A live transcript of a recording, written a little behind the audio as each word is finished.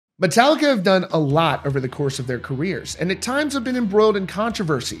Metallica have done a lot over the course of their careers, and at times have been embroiled in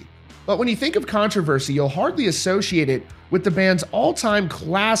controversy. But when you think of controversy, you'll hardly associate it with the band's all-time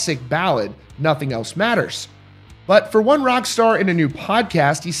classic ballad, Nothing Else Matters. But for one rock star in a new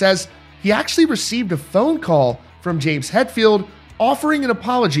podcast, he says he actually received a phone call from James Hetfield offering an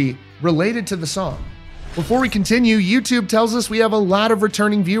apology related to the song. Before we continue, YouTube tells us we have a lot of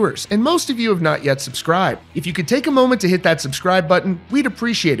returning viewers, and most of you have not yet subscribed. If you could take a moment to hit that subscribe button, we'd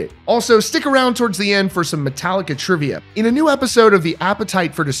appreciate it. Also, stick around towards the end for some Metallica trivia. In a new episode of the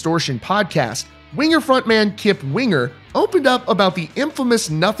Appetite for Distortion podcast, Winger frontman Kip Winger opened up about the infamous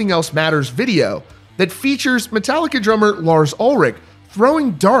Nothing Else Matters video that features Metallica drummer Lars Ulrich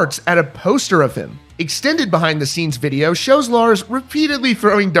throwing darts at a poster of him. Extended behind-the-scenes video shows Lars repeatedly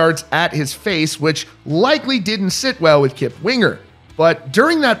throwing darts at his face, which likely didn't sit well with Kip Winger. But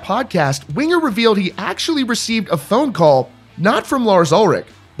during that podcast, Winger revealed he actually received a phone call not from Lars Ulrich,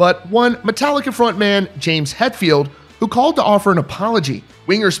 but one Metallica frontman, James Hetfield, who called to offer an apology.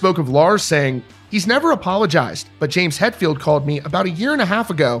 Winger spoke of Lars saying, "He's never apologized, but James Hetfield called me about a year and a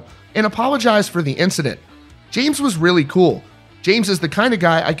half ago and apologized for the incident. James was really cool. James is the kind of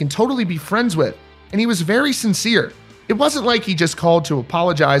guy I can totally be friends with. And he was very sincere. It wasn't like he just called to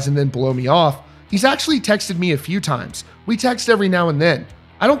apologize and then blow me off. He's actually texted me a few times. We text every now and then.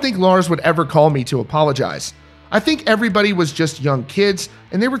 I don't think Lars would ever call me to apologize. I think everybody was just young kids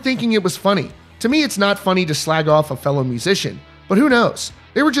and they were thinking it was funny. To me, it's not funny to slag off a fellow musician, but who knows?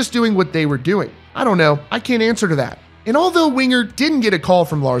 They were just doing what they were doing. I don't know. I can't answer to that." And although Winger didn't get a call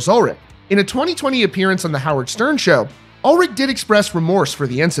from Lars Ulrich, in a 2020 appearance on The Howard Stern Show, Ulrich did express remorse for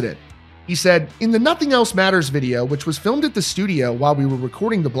the incident. He said, "In the Nothing Else Matters video, which was filmed at the studio while we were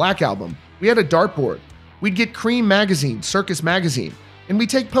recording the Black Album, we had a dartboard. We'd get Cream magazine, Circus magazine, and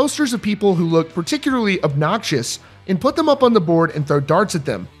we'd take posters of people who looked particularly obnoxious and put them up on the board and throw darts at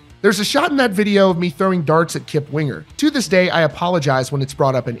them. There's a shot in that video of me throwing darts at Kip Winger. To this day, I apologize when it's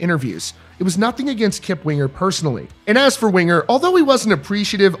brought up in interviews. It was nothing against Kip Winger personally." And as for Winger, although he wasn't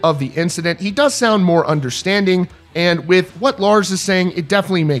appreciative of the incident, he does sound more understanding, and with what Lars is saying, it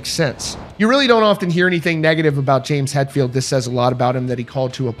definitely makes sense. You really don't often hear anything negative about James Hetfield. This says a lot about him that he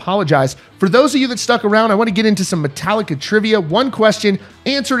called to apologize. For those of you that stuck around, I want to get into some Metallica trivia. One question,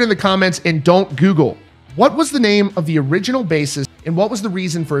 answer it in the comments, and don't Google. What was the name of the original bassist, and what was the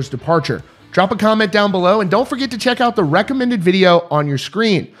reason for his departure? Drop a comment down below, and don't forget to check out the recommended video on your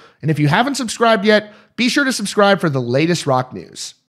screen. And if you haven't subscribed yet, be sure to subscribe for the latest rock news.